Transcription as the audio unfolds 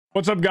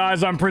What's up,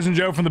 guys? I'm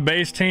PrisonJoe from the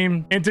base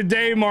team, and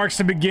today marks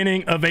the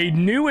beginning of a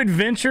new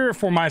adventure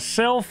for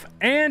myself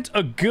and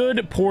a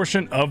good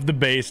portion of the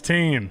base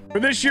team.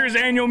 For this year's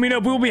annual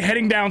meetup, we'll be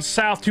heading down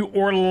south to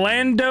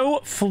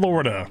Orlando,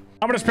 Florida.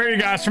 I'm gonna spare you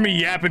guys from me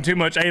yapping too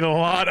much. A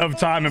lot of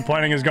time and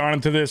planning has gone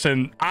into this,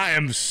 and I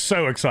am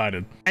so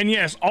excited. And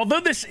yes, although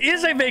this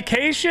is a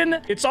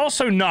vacation, it's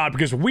also not,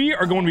 because we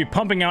are going to be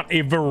pumping out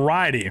a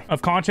variety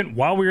of content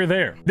while we are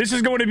there. This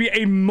is going to be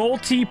a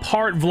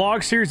multi-part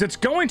vlog series that's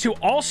going to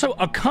also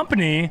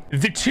accompany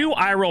the 2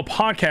 IRL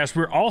podcasts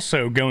we're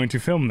also going to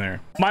film there.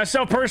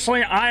 Myself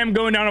personally, I am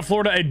going down to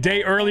Florida a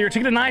day earlier to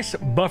get a nice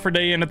buffer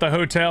day in at the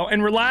hotel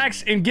and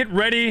relax and get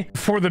ready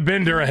for the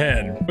bender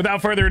ahead.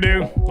 Without further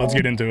ado, let's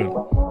get into it.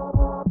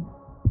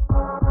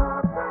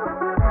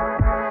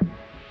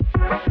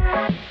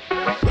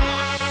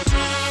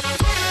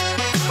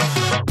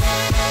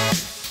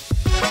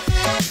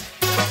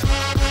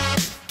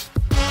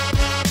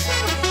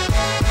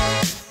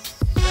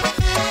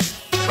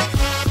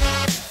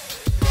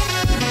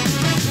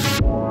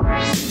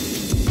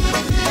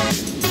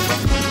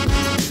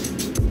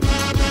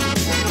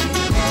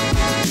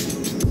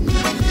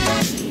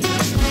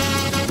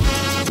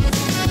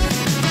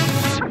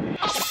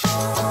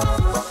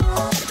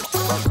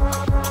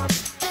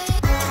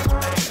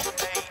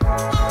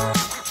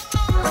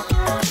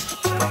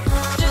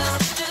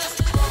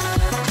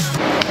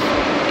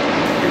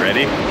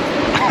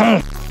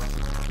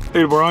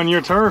 Dude, we're on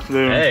your turf,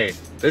 dude. Hey,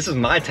 this is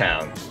my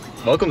town.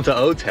 Welcome to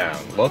O-Town.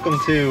 Welcome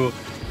to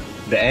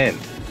the end.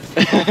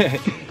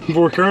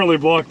 We're currently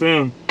blocked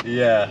in.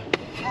 Yeah.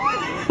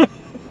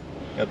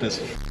 Got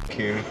this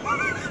here.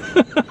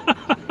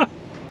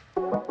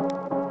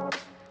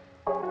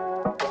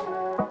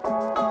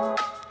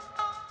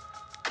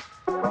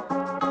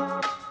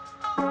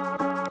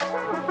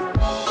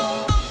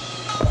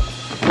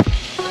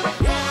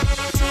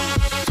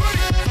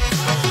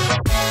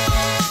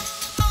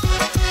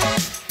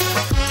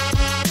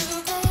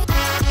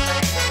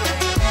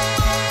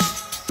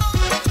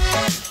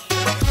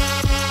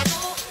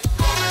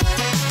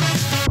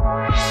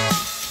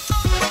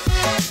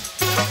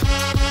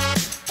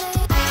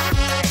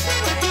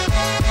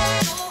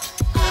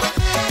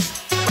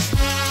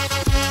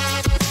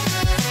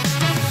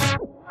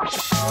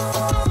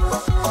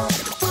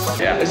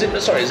 Yeah.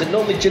 Is it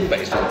normally gin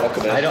based or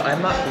vodka based?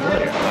 I'm not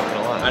familiar, I'm not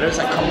gonna lie. I know it's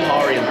like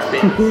Campari and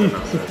bins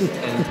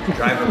and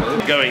driver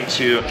mode. Going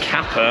to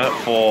Kappa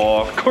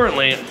for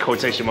currently,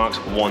 quotation marks,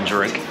 1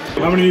 drink.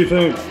 How many do you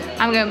think?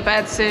 I'm going to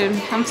bed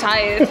soon. I'm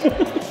tired.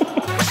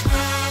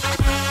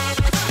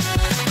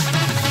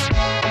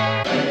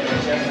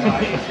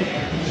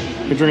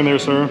 You drinking there,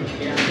 sir?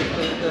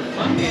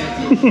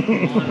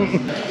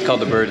 It's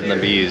called the Birds and the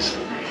Bees.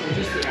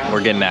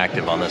 We're getting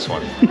active on this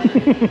one.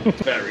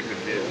 Very good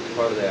beer.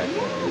 Part of the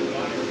activity.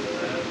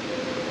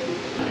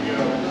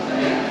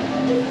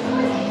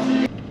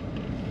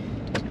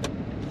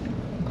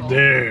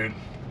 Dude.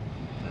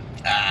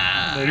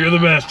 Dude, you're the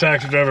best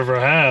taxi driver I've ever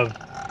had.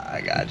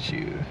 I got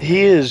you.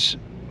 He is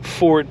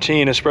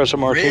 14 espresso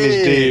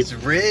martinis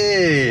deep. Riz.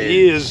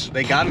 He is.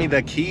 They got me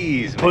the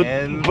keys,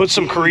 man. Put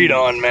some Creed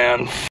on,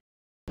 man.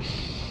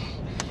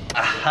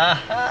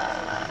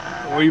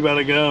 Where you about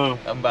to go?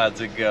 I'm about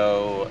to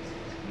go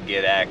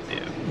get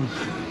active.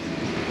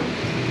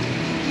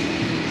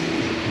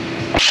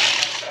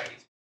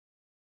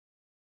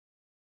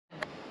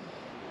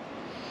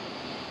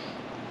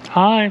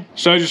 Hi.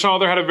 So as you saw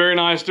there, had a very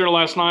nice dinner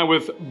last night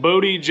with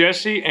Bodie,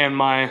 Jesse, and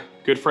my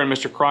good friend,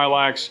 Mr.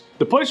 Crylax.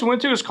 The place we went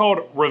to is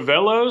called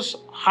Ravello's.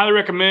 Highly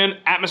recommend.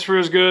 Atmosphere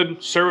is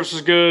good, service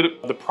is good.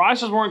 The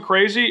prices weren't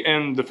crazy,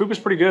 and the food was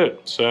pretty good.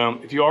 So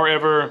if you are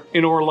ever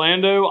in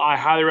Orlando, I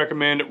highly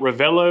recommend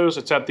Ravello's.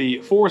 It's at the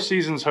Four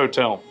Seasons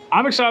Hotel.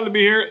 I'm excited to be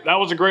here. That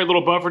was a great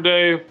little buffer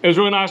day. It was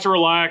really nice to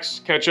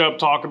relax, catch up,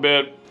 talk a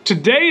bit.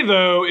 Today,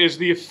 though, is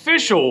the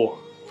official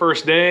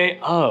first day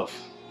of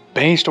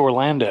Based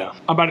Orlando.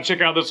 I'm about to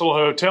check out this little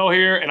hotel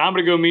here, and I'm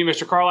gonna go meet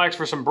Mr. Crylax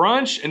for some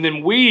brunch, and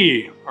then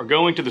we are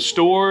going to the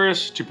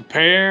stores to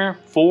prepare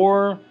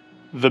for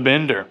the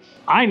bender.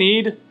 I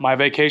need my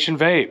vacation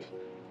vape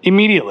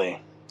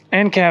immediately,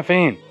 and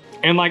caffeine.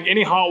 And like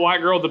any hot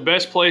white girl, the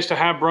best place to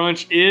have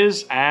brunch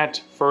is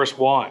at First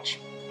Watch.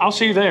 I'll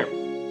see you there.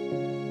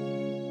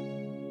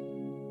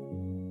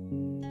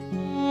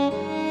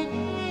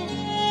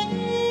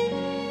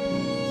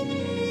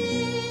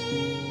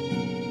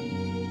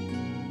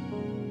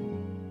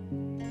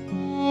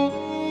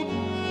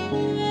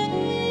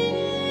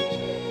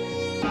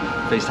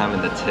 FaceTime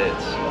in the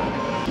tits.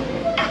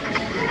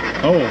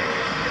 Oh.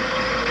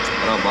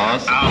 What up,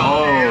 boss?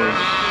 Oh,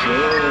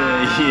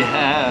 shit.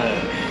 Yeah.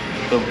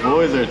 The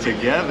boys are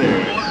together.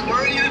 Where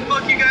are you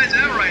guys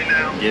at right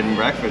now? Getting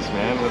breakfast,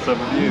 man. What's up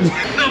with you?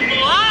 The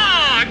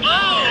vlog!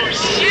 Oh,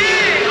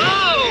 shit!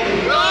 Oh,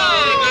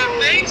 the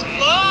base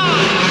vlog!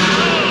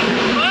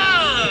 Oh,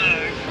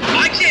 fuck!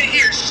 I can't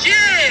hear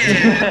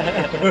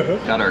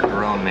shit! Got our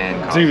grown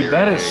man coffee. Dude,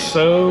 that is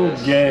so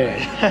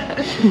gay.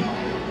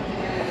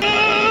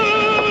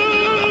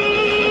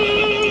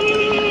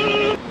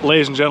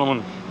 Ladies and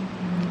gentlemen,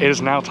 It is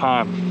now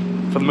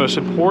time for the most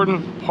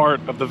important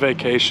part of the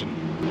vacation.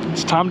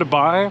 It's time to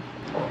buy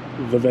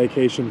the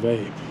vacation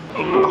vape.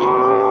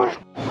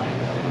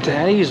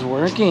 Daddy's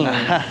working.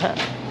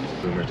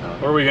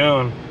 Where are we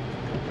going?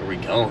 Where are we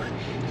going?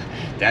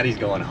 Daddy's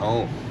going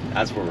home.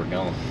 That's where we're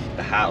going.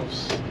 The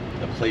house,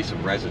 the place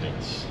of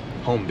residence,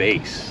 home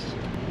base.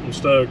 I'm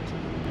stoked.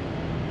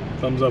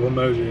 Thumbs up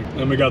emoji.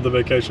 And we got the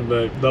vacation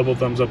vape. Double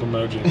thumbs up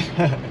emoji.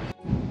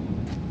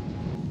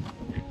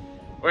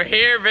 We're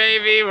here,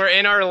 baby. We're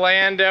in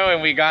Orlando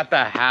and we got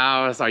the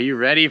house. Are you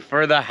ready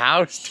for the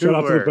house tour?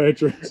 Shout out to the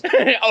patrons.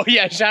 Oh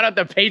yeah, shout out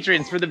the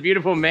patrons for the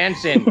beautiful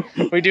mansion.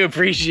 We do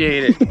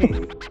appreciate it.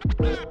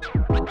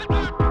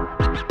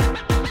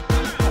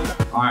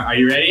 All right, are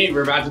you ready?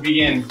 We're about to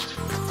begin.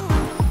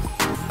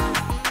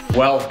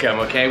 Welcome,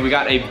 okay? We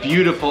got a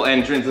beautiful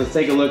entrance. Let's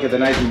take a look at the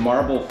nice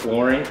marble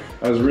flooring.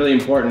 That was really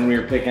important when we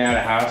were picking out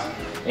a house.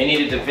 It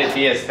needed to fit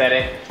the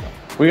aesthetic.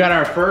 We got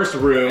our first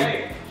room.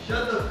 Hey.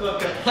 Shut the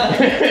fuck up.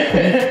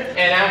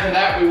 And after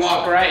that, we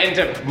walk right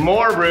into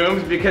more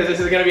rooms because this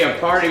is gonna be a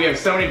party. We have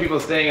so many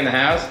people staying in the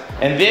house.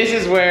 And this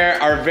is where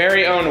our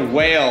very own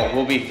whale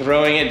will be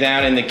throwing it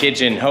down in the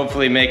kitchen,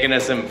 hopefully making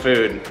us some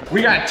food.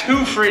 We got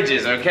 2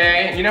 fridges,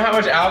 okay? You know how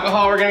much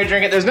alcohol we're gonna be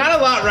drinking? There's not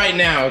a lot right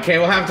now, okay?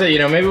 We'll have to, you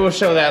know, maybe we'll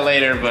show that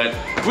later, but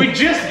we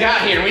just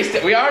got here.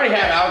 We already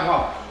have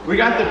alcohol. We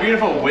got the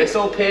beautiful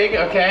Whistle Pig,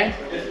 okay?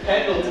 It's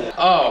Pendleton.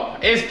 Oh,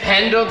 is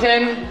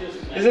Pendleton?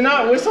 Is it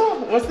not Whistle?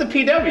 What's the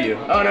PW?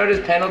 Oh no, it is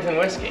Pendleton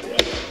Whiskey.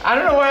 I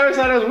don't know why I always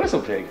thought it was Whistle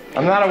Pig.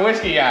 I'm not a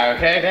whiskey guy,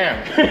 okay?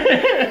 Damn.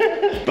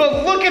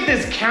 But look at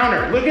this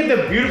counter. Look at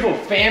the beautiful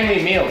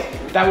family meals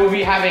that we'll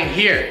be having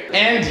here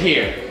and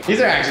here.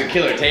 These are actually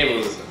killer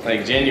tables,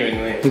 like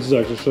genuinely. This is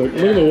actually sick.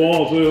 Yeah. Look at the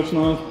wall too, that's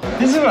nice.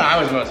 This is what I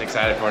was most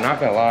excited for,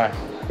 not gonna lie.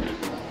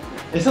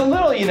 It's a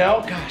little, you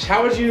know, gosh,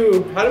 how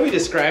do we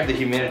describe the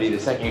humidity the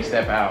second you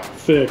step out?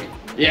 Thick.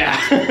 Yeah.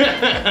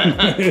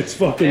 It's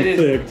fucking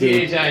thick,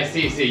 dude.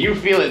 THICC. You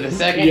feel it the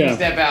second you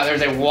step out.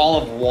 There's a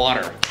wall of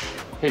water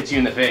hits you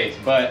in the face.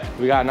 But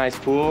we got a nice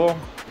pool.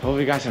 Oh,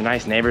 we got some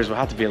nice neighbors. We'll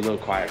have to be a little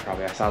quiet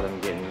probably. I saw them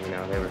getting, you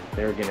know,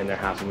 they were getting in their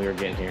house when we were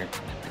getting here.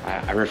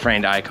 I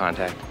refrained eye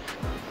contact.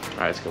 All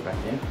right, let's go back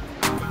in.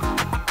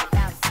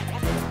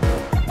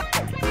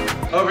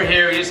 Over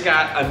here, we just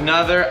got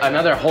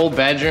another whole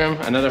bedroom,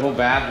 another whole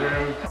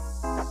bathroom.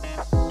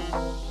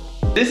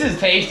 This is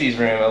Tasty's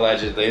room,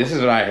 allegedly. This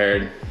is what I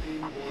heard.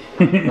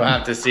 We'll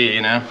have to see,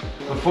 you know?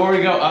 Before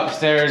we go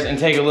upstairs and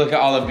take a look at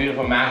all the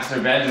beautiful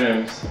master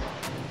bedrooms,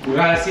 we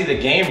gotta see the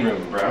game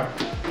room, bro.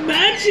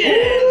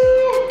 Matches!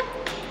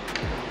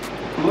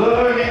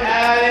 Look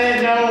at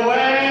it, no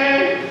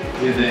way!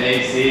 Dude, the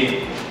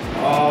AC.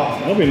 Oh.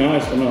 That'll be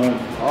nice tonight.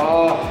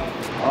 Oh,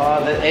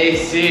 the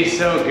AC,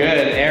 so good.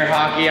 Air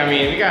hockey, I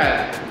mean,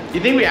 you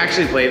think we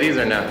actually play these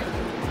or no?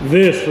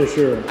 This for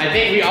sure. I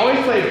think we always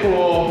play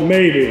pool.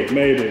 Maybe. I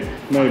like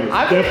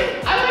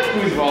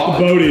foosball.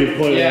 Bodie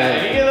play Yeah, that.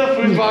 if you get a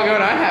little foosball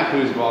going, I have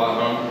foosball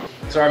at home.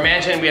 So our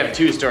mansion, we have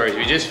 2 stories.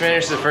 We just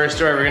finished the first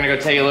story. We're gonna go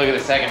take a look at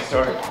the second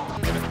story.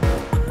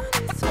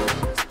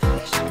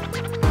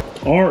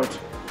 Art.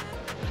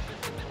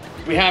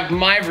 We have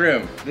my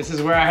room. This is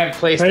where I have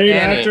placed Paid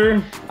Annie.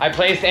 actor. I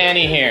placed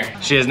Annie here.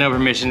 She has no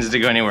permissions to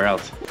go anywhere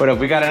else. What if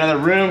we got another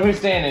room? Who's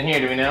staying in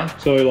here, do we know?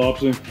 Zoe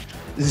Lopsy.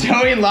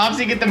 Zoe and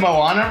Lopsy get the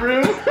Moana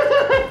room?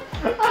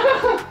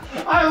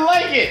 I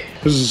like it.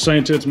 This is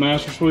St. Tit's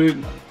Master Suite.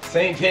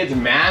 St. Tit's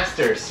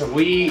Master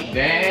Suite,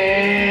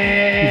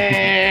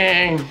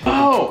 dang.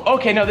 Oh,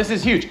 okay, no, this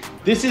is huge.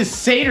 This is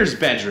Sater's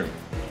bedroom.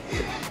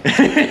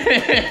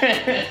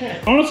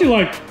 Honestly,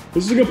 like,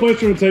 this is a good place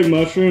for him to take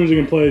mushrooms. He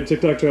can play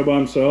tic-tac-toe by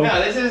himself. No,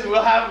 this is,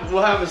 we'll have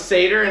a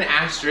Sater and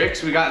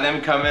Asterix. We got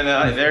them coming,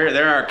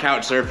 they're our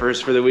couch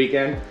surfers for the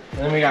weekend. And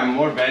then we got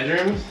more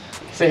bedrooms.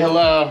 Say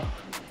hello.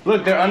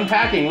 Look, they're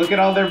unpacking. Look at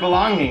all their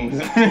belongings.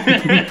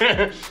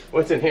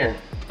 What's in here?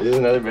 Is this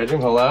another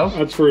bedroom? Hello?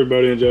 That's for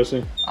Bodie and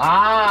Jesse.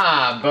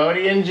 Ah,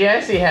 Bodie and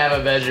Jesse have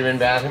a bedroom and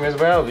bathroom as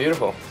well.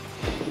 Beautiful.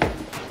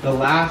 The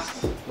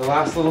last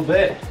little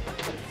bit.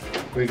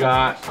 We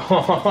got,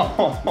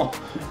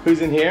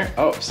 who's in here?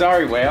 Oh,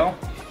 sorry, whale.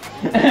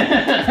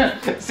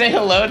 Say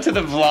hello to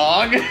the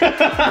vlog.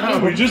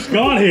 We just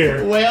got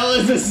here. Whale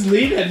is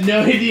asleep, had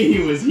no idea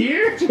he was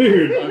here.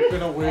 Dude,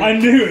 I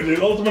knew it, dude.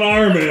 Ultimate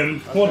Iron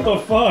Man. What the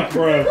fuck,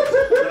 bro?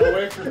 Been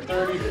awake for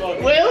 30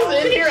 fucking Whale's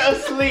in here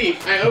asleep.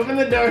 I opened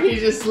the door,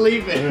 he's just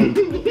sleeping.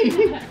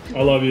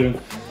 I love you.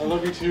 I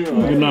love you too.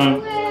 Good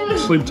night.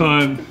 Sleep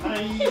time.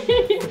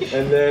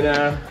 And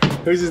then,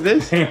 whose is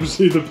this?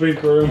 Hamsey, the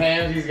pink room.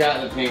 Hamsey's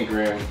got the pink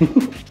room.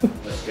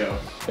 Let's go.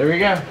 There we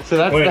go. So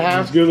that's Wait, the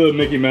house. let's go to the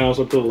Mickey Mouse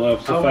up to the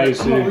left. The fatty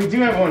C. We do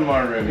have one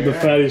more room here. The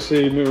fatty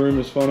C room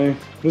is funny.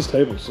 This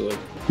table's sick.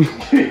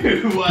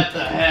 Dude, what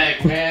the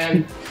heck,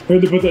 man?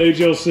 Heard to put the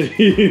HLC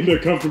in the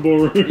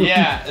comfortable room.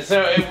 Yeah,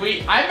 so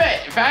I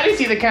bet Fatty's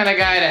the kind of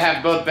guy to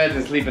have both beds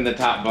and sleep in the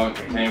top bunk,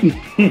 okay?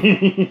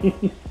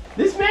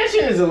 This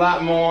mansion is a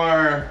lot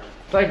more,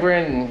 it's like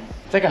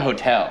a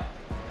hotel.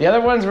 The other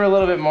ones were a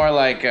little bit more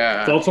like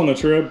thoughts on the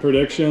trip,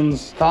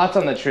 predictions. Thoughts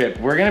on the trip.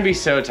 We're gonna be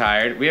so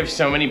tired. We have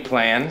so many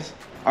plans.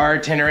 Our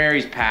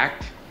itinerary's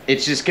packed.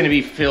 It's just gonna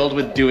be filled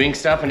with doing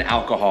stuff and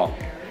alcohol.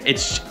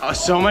 It's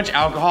so much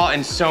alcohol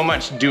and so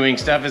much doing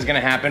stuff is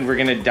gonna happen. We're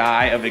gonna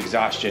die of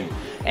exhaustion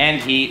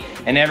and heat,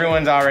 and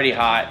everyone's already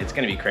hot. It's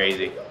gonna be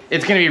crazy.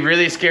 It's gonna be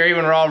really scary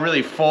when we're all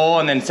really full,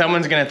 and then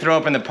someone's gonna throw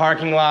up in the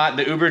parking lot.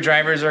 The Uber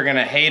drivers are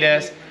gonna hate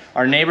us.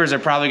 Our neighbors are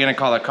probably gonna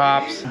call the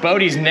cops.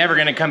 Bodie's never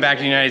gonna come back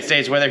to the United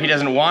States, whether he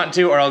doesn't want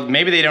to or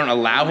maybe they don't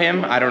allow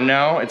him. I don't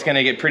know. It's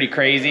gonna get pretty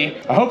crazy.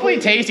 Hopefully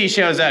Tasty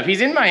shows up.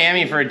 He's in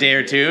Miami for a day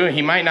or two.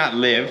 He might not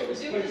live.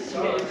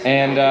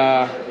 And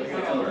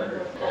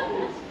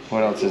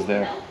what else is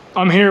there?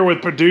 I'm here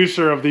with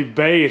producer of the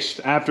Based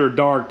After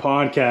Dark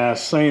podcast,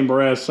 same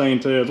breast,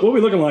 same tits. What are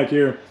we looking like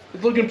here?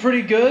 It's looking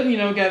pretty good, you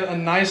know, got a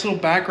nice little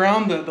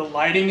background. The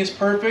lighting is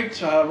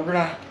perfect. We're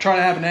gonna try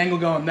to have an angle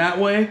going that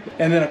way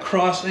and then a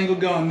cross angle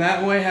going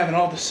that way, having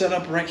all the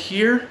setup right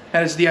here.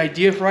 That is the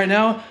idea for right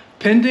now.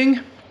 Pending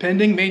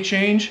may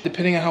change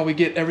depending on how we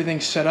get everything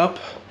set up.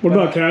 What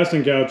about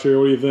casting couch here?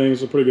 What do you think?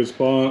 It's a pretty good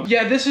spot.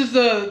 Yeah, this is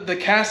the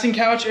casting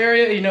couch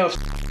area. You know, if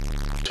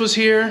was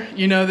here,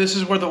 you know, this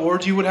is where the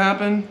orgy would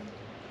happen. What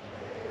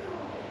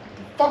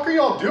the fuck are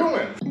y'all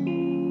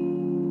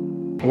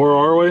doing? Where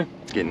are we?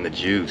 Getting the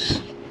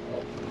juice.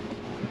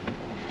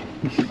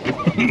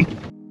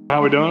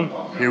 How we doing?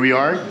 Here we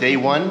are, day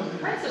one.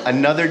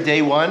 Another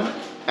day one.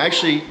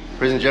 Actually,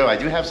 PrisonJoe, I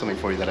do have something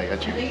for you that I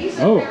got you.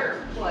 Oh.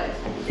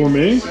 For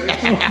me? Oh,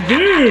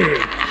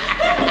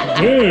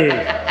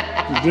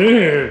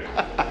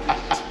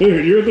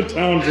 dude, you're the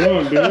town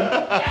drunk, dude.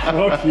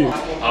 Fuck you.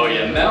 Oh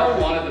yeah, Mel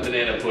wanted the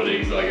banana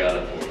pudding, so I got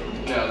it for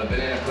him. No, the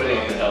banana pudding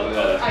is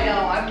I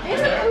know, I'm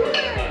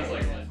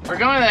We're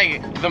going to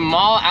like the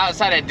mall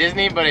outside of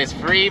Disney, but it's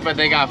free, but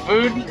they got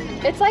food.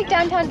 It's like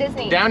downtown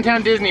Disney.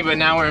 Downtown Disney, but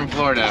now we're in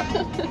Florida.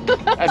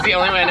 That's the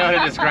only way I know how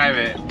to describe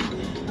it.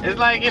 It's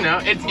like, you know,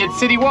 it's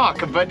City Walk,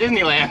 but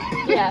Disneyland.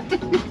 Yeah.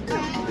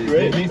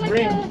 Disney's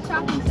dream.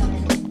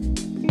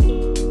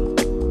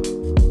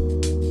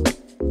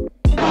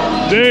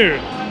 Dude.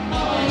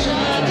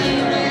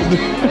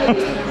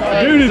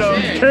 Dude,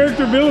 it's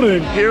character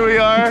building. Here we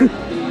are.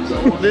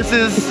 This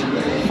is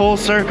full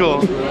circle.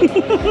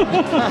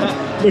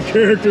 The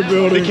character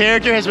building. The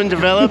character has been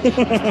developed,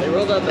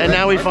 and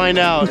now we find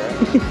out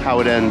how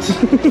it ends.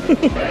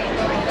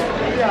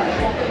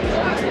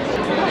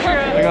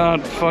 I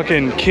got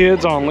fucking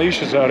kids on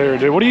leashes out here,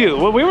 dude.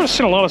 We were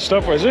seeing a lot of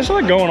stuff. Is there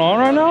something going on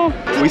right now?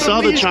 We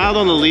saw the child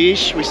on the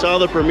leash. We saw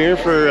the premiere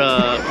for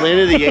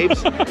Planet of the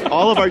Apes.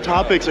 All of our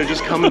topics are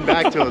just coming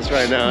back to us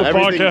right now. The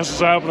podcast is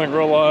happening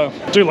real live.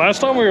 Dude,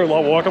 last time we were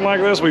walking like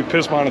this, we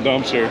pissed behind a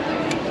dumpster.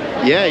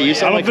 Yeah, you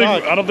saw my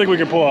cock. I don't think we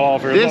can pull it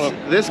off here.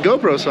 This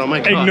GoPro saw my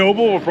cock.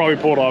 Ignoble will probably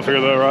pull it off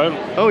here though, right?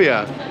 Oh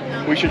yeah,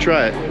 we should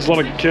try it. There's a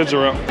lot of kids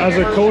around. As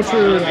a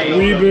culture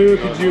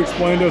reboot, could you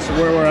explain to us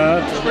where we're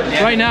at?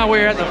 Right now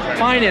we're at the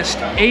finest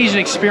Asian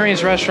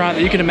experience restaurant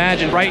that you can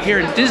imagine right here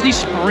in Disney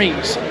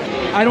Springs.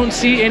 I don't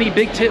see any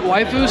big tit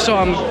waifus, so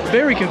I'm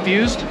very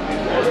confused.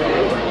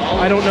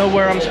 I don't know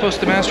where I'm supposed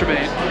to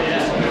masturbate.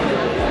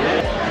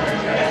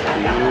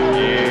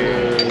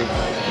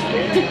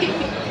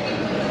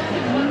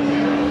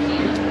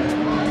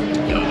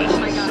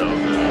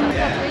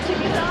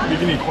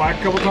 Can you quack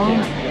a couple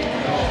times?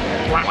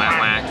 Quack, quack,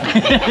 quack.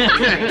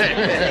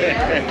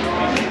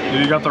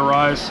 You got the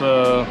rice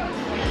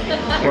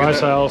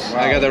house.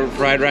 I got the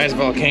fried rice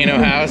volcano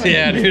house.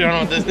 Yeah, dude, I don't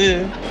know what this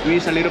is.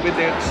 Squeeze a little bit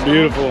there.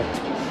 Beautiful.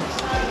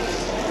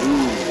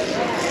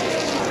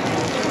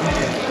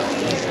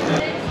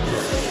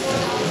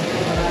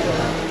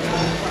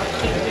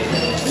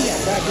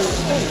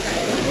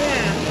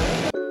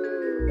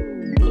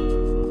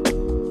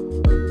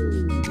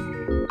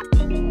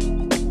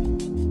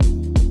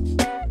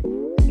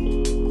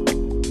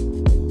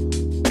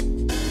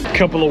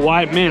 Couple of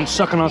white men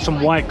sucking on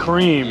some white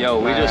cream. Yo,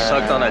 we just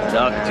sucked on a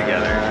duck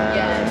together.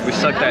 Yes. We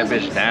sucked that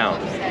bitch down.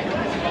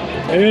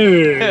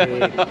 Dude.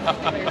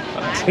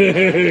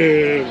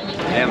 Dude.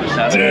 Damn,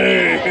 shout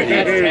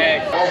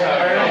out.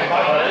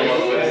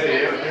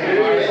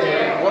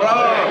 What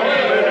up?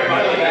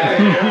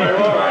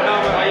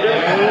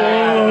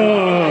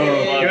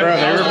 Bro,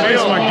 they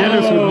replaced my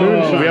Guinness with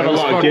moonshine. We have a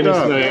lot of Guinness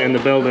in the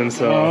building,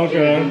 so. Oh,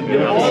 okay.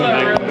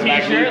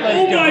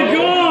 Oh my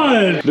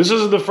god! This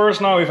is the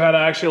first night we've had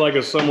actually like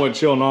a somewhat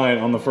chill night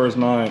on the first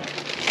night.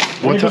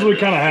 Because we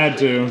kind of had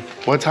to.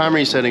 What time are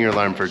you setting your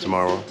alarm for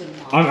tomorrow?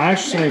 I'm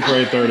actually setting for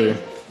 8:30.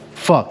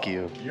 Fuck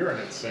you. You're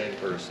an insane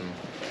person.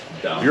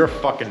 You're a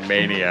fucking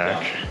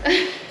maniac.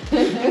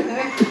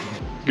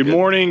 Good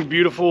morning,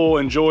 beautiful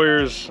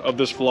enjoyers of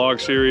this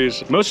vlog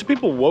series. Most of the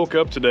people woke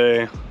up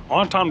today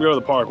on time to go to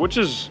the park, which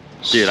is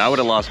Dude, I would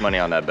have lost money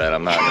on that bet.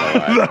 I'm not gonna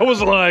lie. That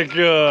was like,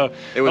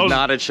 it was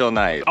not a chill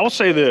night. I'll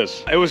say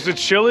this. It was the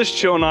chillest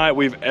chill night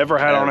we've ever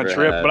had on a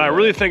trip, but I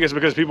really think it's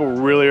because people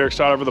really are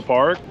excited for the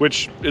park,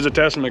 which is a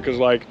testament because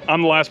like,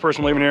 I'm the last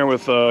person leaving here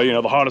with, you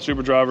know, the hottest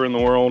Uber driver in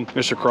the world,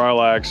 Mr.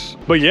 Crylax.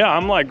 But yeah,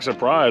 I'm like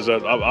surprised.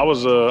 I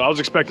was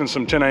expecting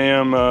some 10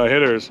 a.m.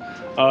 Hitters.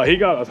 He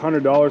got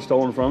 $100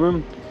 stolen from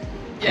him.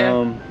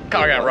 Yeah.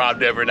 Car got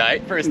robbed every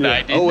night. First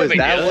night, dude. Oh, is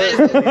that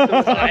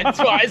what? It's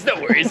fine.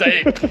 No worries.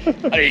 I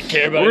didn't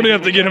care about it. We're gonna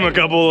have to get him a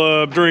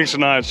couple drinks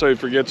tonight so he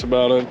forgets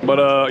about it.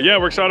 But yeah,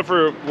 we're excited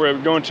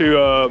we're going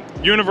to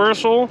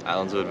Universal.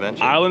 Islands of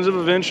Adventure. Islands of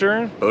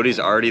Adventure. Bodie's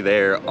already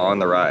there on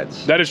the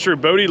rides. That is true.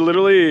 Bodie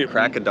literally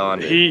Crack a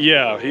dawn.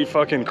 He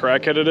fucking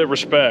crackheaded it.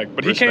 Respect.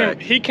 But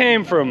he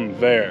came from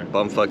there.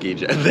 Bumfuck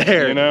EJ.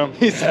 There. You know?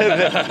 He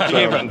said that. He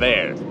came from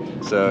there.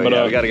 So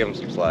yeah, we gotta give him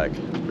some slack.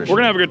 We're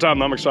gonna have a good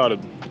time. I'm excited.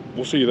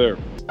 We'll see you there.